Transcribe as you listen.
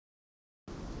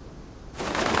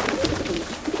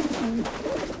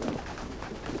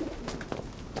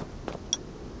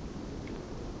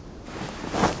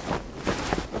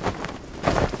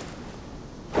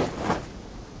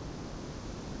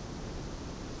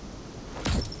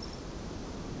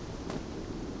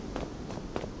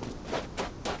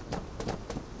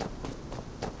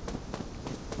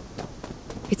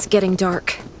It's getting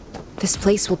dark. This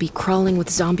place will be crawling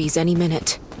with zombies any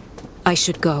minute. I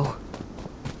should go.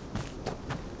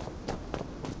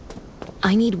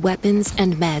 I need weapons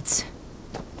and meds.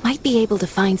 Might be able to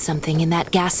find something in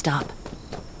that gas stop.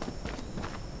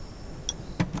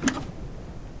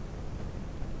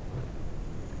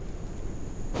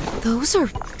 Those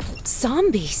are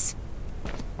zombies.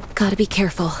 Gotta be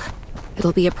careful.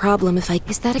 It'll be a problem if I...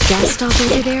 Is that a gas stop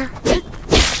over there?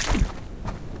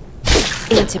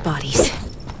 Antibodies.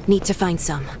 Need to find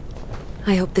some.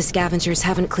 I hope the scavengers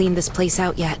haven't cleaned this place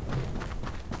out yet.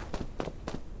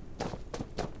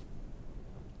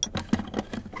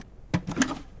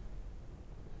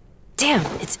 Damn,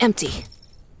 it's empty.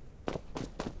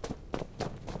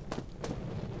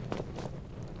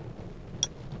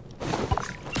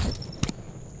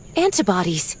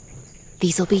 Antibodies.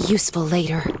 These'll be useful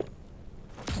later.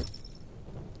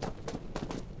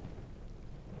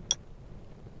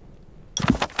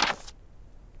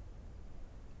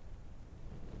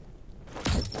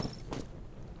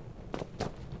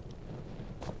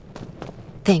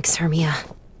 Thanks, Hermia.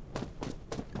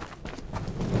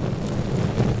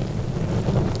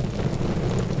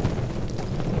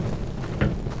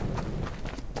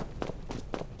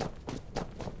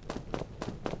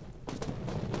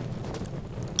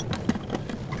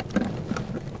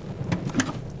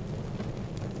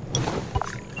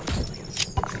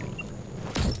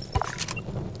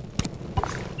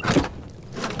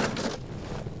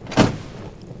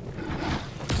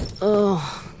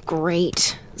 Oh,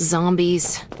 great.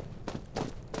 Zombies.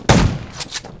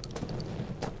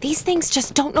 These things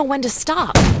just don't know when to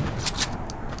stop.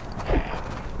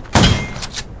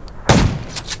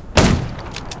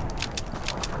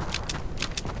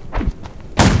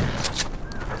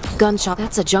 Gunshot,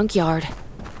 that's a junkyard.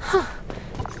 Huh.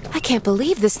 I can't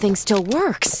believe this thing still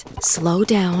works. Slow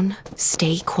down,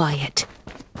 stay quiet.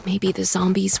 Maybe the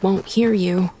zombies won't hear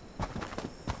you.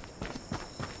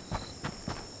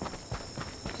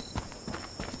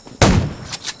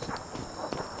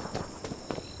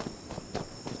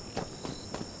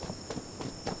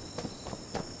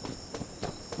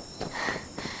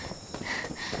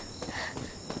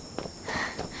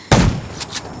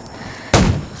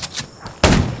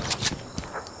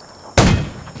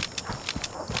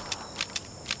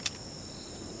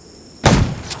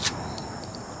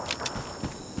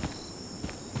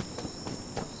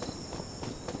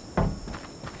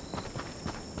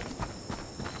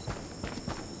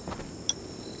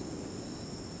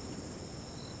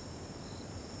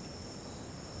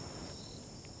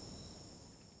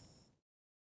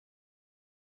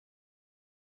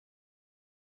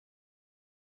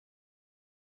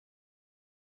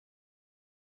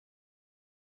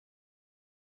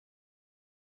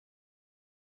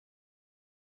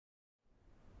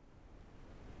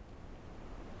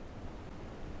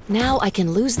 Now I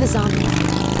can lose the zombie.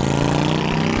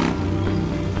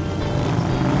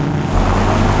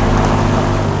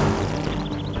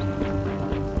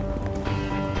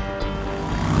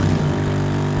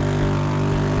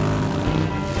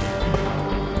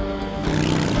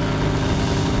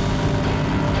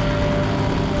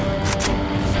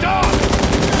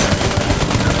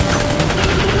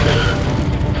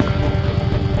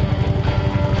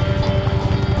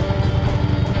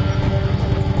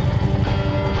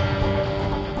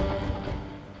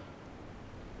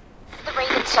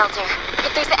 Shelter.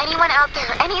 If there's anyone out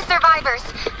there, any survivors,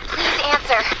 please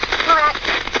answer. We're at...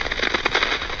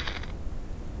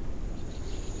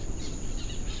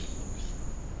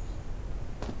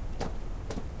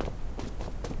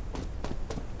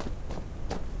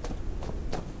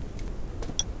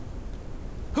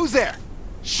 Who's there?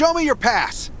 Show me your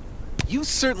pass. You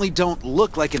certainly don't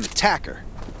look like an attacker.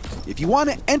 If you want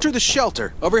to enter the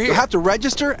shelter, over here, you'll have to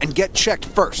register and get checked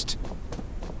first.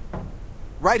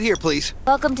 Right here, please.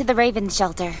 Welcome to the Raven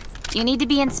Shelter. You need to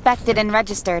be inspected and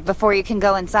registered before you can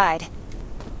go inside.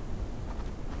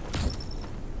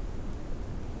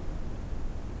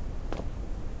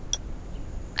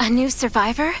 A new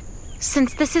survivor?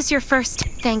 Since this is your first,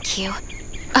 thank you.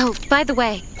 Oh, by the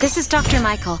way, this is Dr.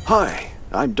 Michael. Hi,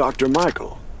 I'm Dr.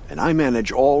 Michael, and I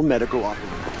manage all medical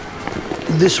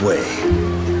operations. This way.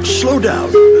 Slow down.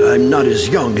 I'm not as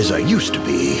young as I used to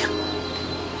be.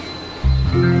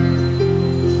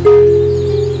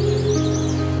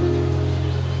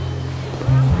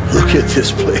 Look at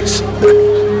this place.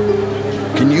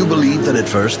 Can you believe that at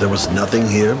first there was nothing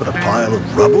here but a pile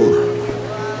of rubble?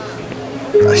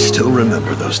 I still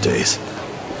remember those days.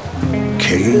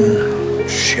 Kane,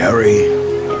 Sherry,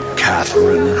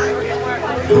 Catherine,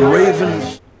 the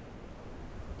Ravens.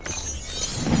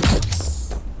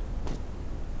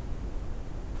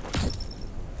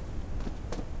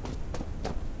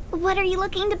 are you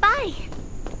looking to buy?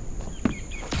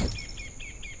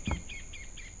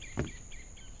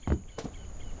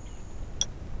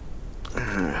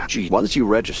 Gee, once you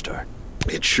register,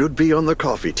 it should be on the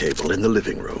coffee table in the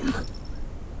living room.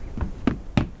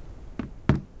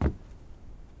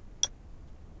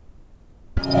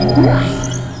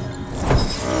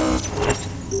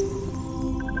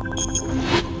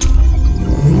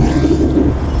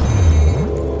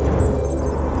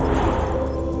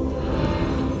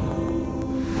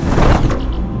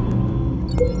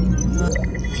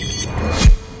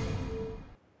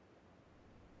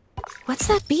 What's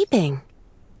that beeping?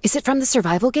 Is it from the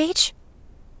survival gauge?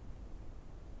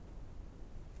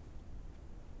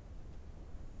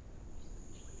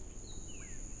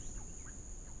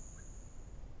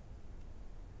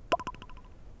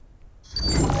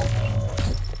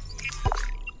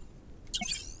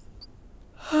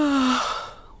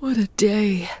 What a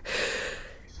day.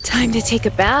 Time to take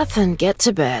a bath and get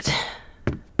to bed.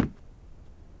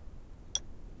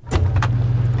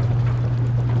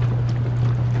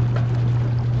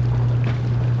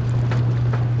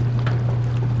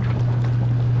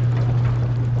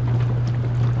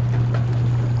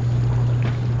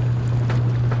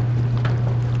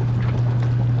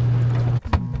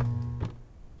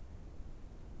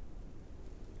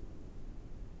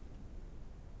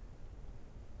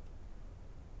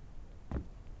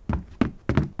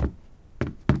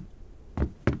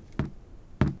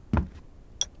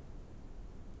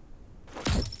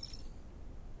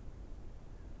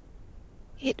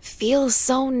 It feels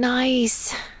so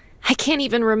nice. I can't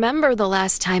even remember the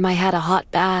last time I had a hot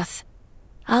bath.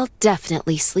 I'll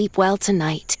definitely sleep well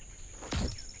tonight.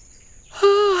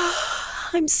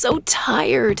 I'm so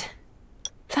tired.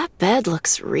 That bed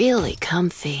looks really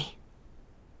comfy.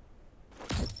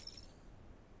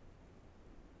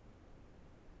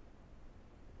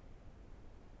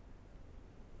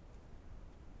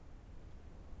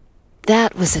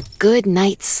 That was a good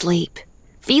night's sleep.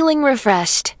 Feeling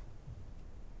refreshed.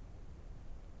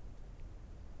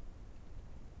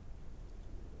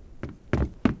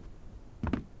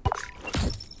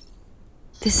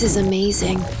 This is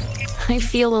amazing. I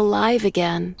feel alive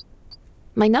again.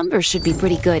 My numbers should be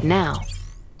pretty good now.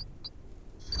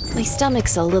 My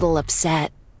stomach's a little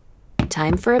upset.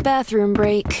 Time for a bathroom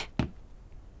break.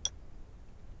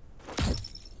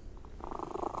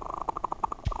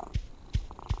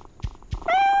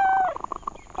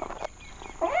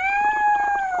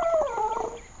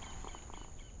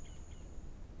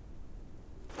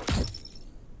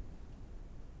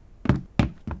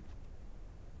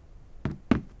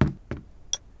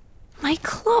 My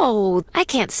clothes. I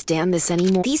can't stand this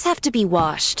anymore. These have to be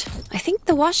washed. I think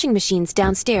the washing machine's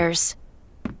downstairs.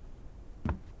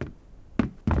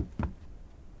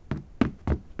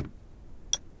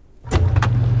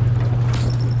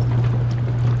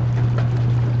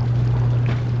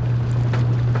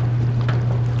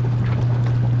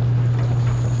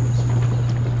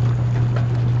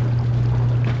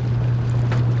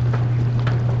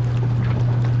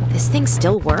 This thing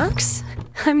still works?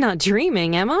 I'm not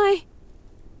dreaming, am I?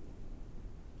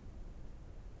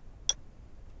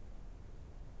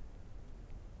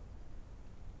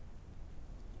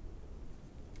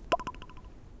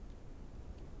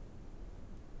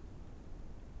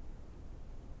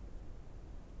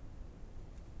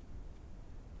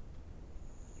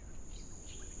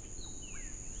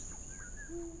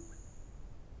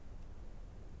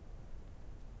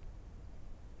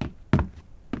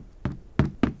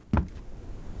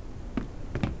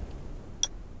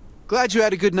 Glad you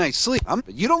had a good night's sleep.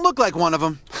 You don't look like one of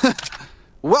them.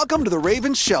 Welcome to the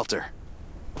Raven's shelter.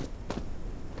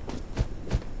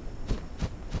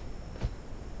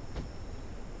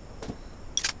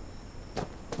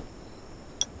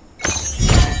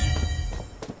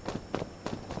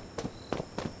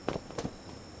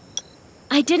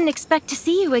 I didn't expect to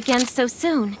see you again so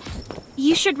soon.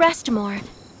 You should rest more.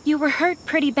 You were hurt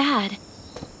pretty bad.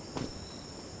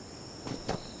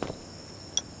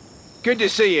 Good to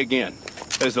see you again.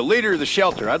 As the leader of the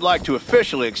shelter, I'd like to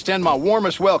officially extend my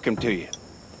warmest welcome to you.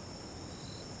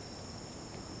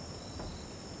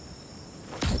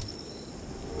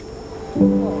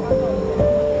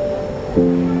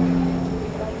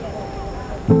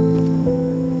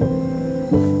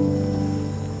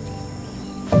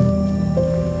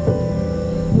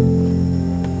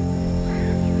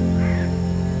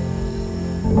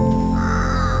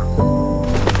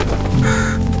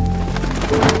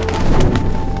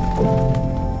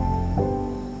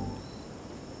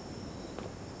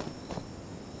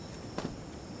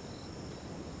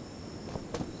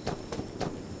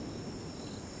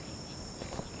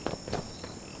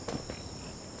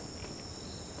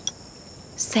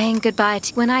 saying goodbye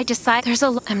to when I decide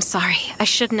I'm sorry, I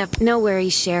shouldn't have. No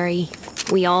worries, Sherry.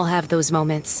 We all have those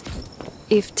moments.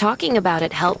 If talking about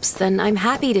it helps, then I'm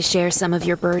happy to share some of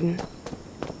your burden.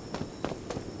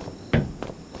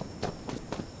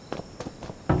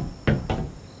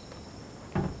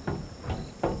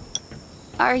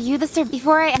 Are you the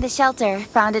Before I entered the shelter,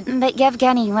 found it that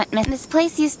Yevgeny went missing. This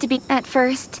place used to be at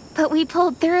first, but we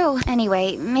pulled through.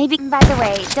 Anyway, maybe. By the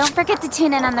way, don't forget to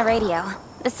tune in on the radio.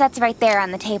 The set's right there on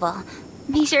the table.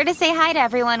 Be sure to say hi to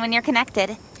everyone when you're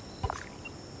connected.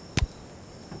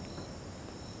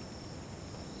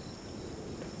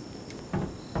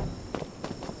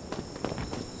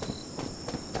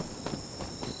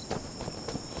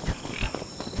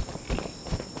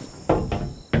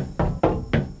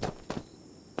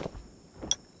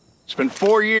 It's been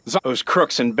 4 years. Those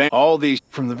crooks and all these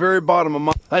from the very bottom of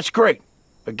my... That's great.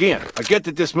 Again, I get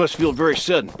that this must feel very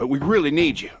sudden, but we really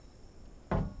need you.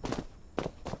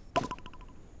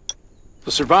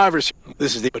 The survivors,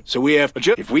 this is the... So we have...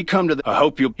 If we come to the... I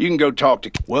hope you can go talk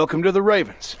to... Welcome to the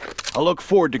Ravens. I look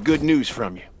forward to good news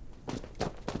from you.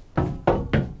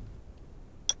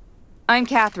 I'm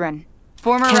Catherine,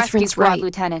 former rescue squad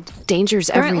lieutenant. Danger's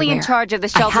currently everywhere. in charge of the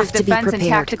shelter's defense and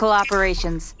tactical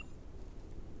operations.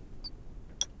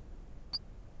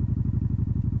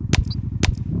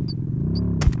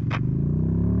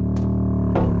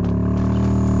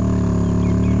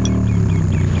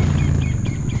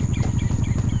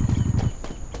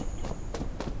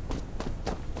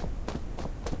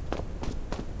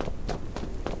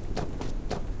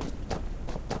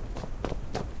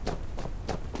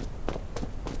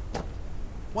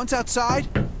 Once outside,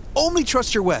 only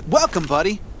trust your web. Welcome,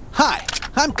 buddy. Hi,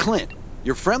 I'm Clint,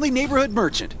 your friendly neighborhood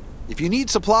merchant. If you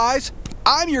need supplies,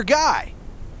 I'm your guy.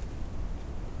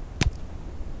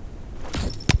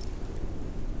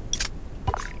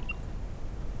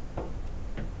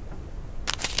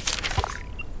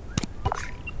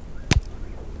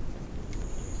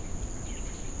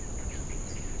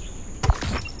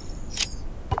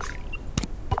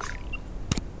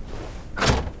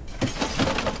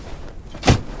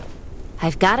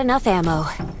 I've got enough ammo.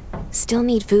 Still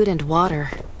need food and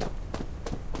water.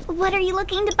 What are you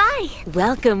looking to buy?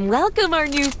 Welcome, welcome, our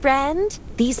new friend.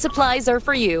 These supplies are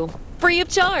for you, free of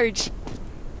charge.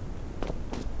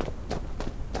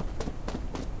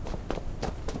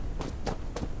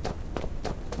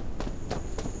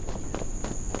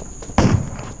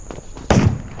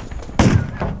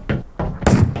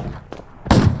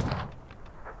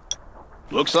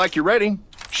 Looks like you're ready.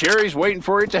 Sherry's waiting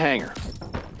for you at the hangar.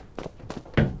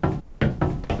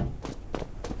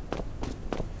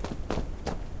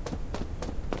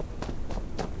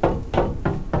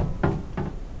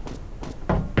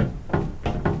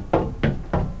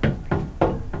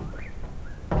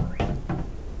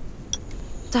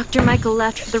 Dr. Michael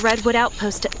left for the Redwood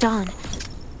outpost at dawn.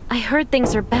 I heard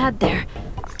things are bad there.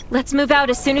 Let's move out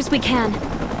as soon as we can.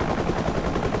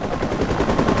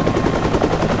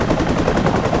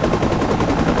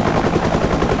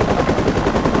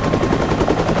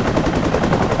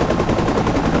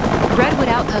 Redwood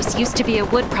outpost used to be a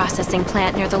wood processing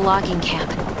plant near the logging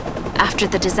camp. After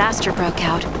the disaster broke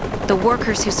out, the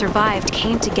workers who survived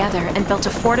came together and built a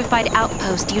fortified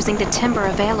outpost using the timber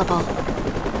available.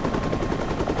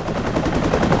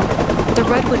 The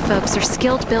Redwood folks are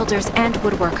skilled builders and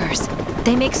woodworkers.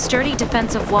 They make sturdy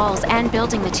defensive walls and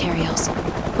building materials,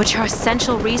 which are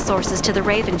essential resources to the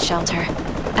Raven shelter,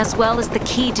 as well as the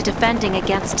key to defending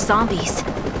against zombies.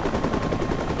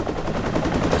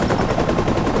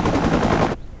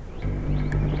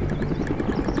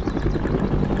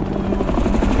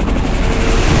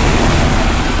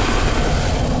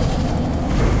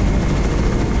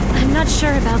 I'm not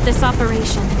sure about this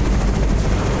operation.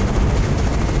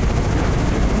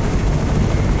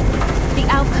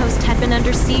 Outpost had been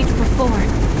under siege before.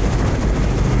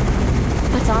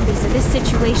 But zombies in this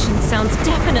situation sounds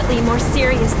definitely more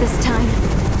serious this time.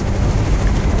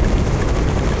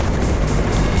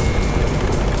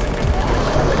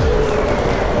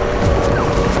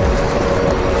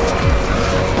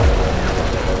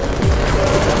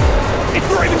 It's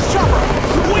the Raven's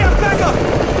chopper! We have backup!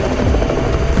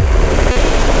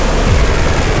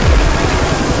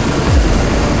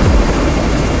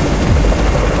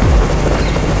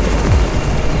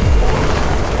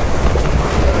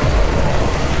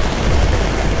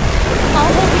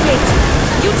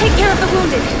 Take care of the wounded.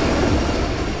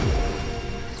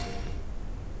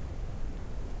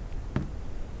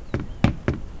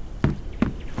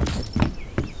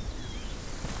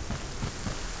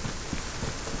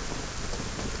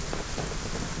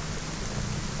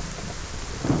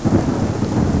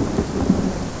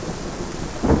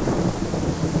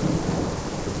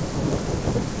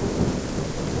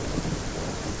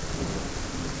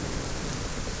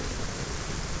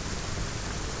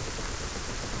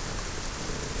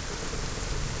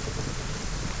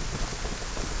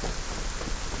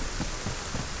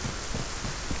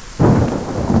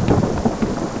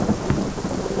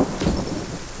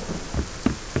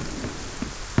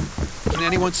 Can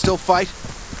anyone still fight?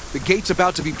 The gate's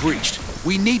about to be breached.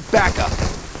 We need backup.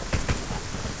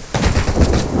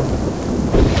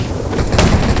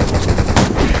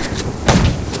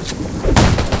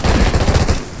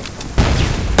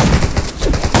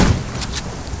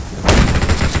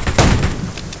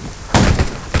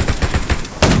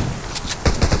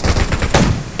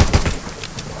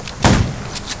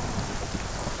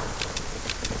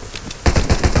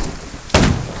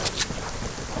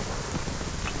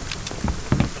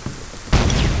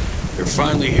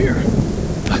 Finally here.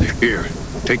 Here,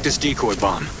 take this decoy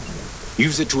bomb.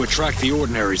 Use it to attract the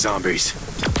ordinary zombies.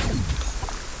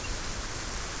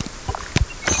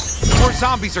 More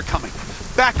zombies are coming.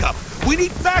 Backup! We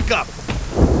need backup!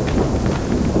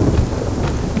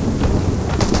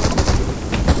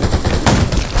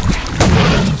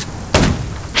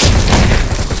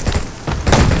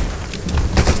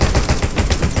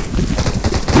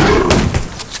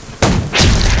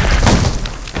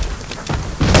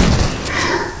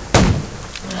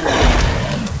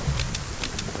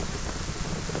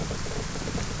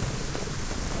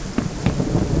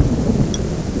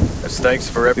 Thanks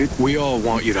for everything. We all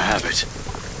want you to have it.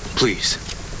 Please.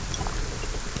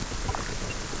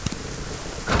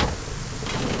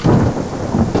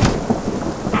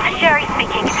 Sherry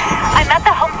speaking. I'm at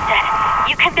the homestead.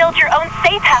 You can build your own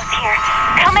safe house here.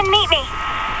 Come and meet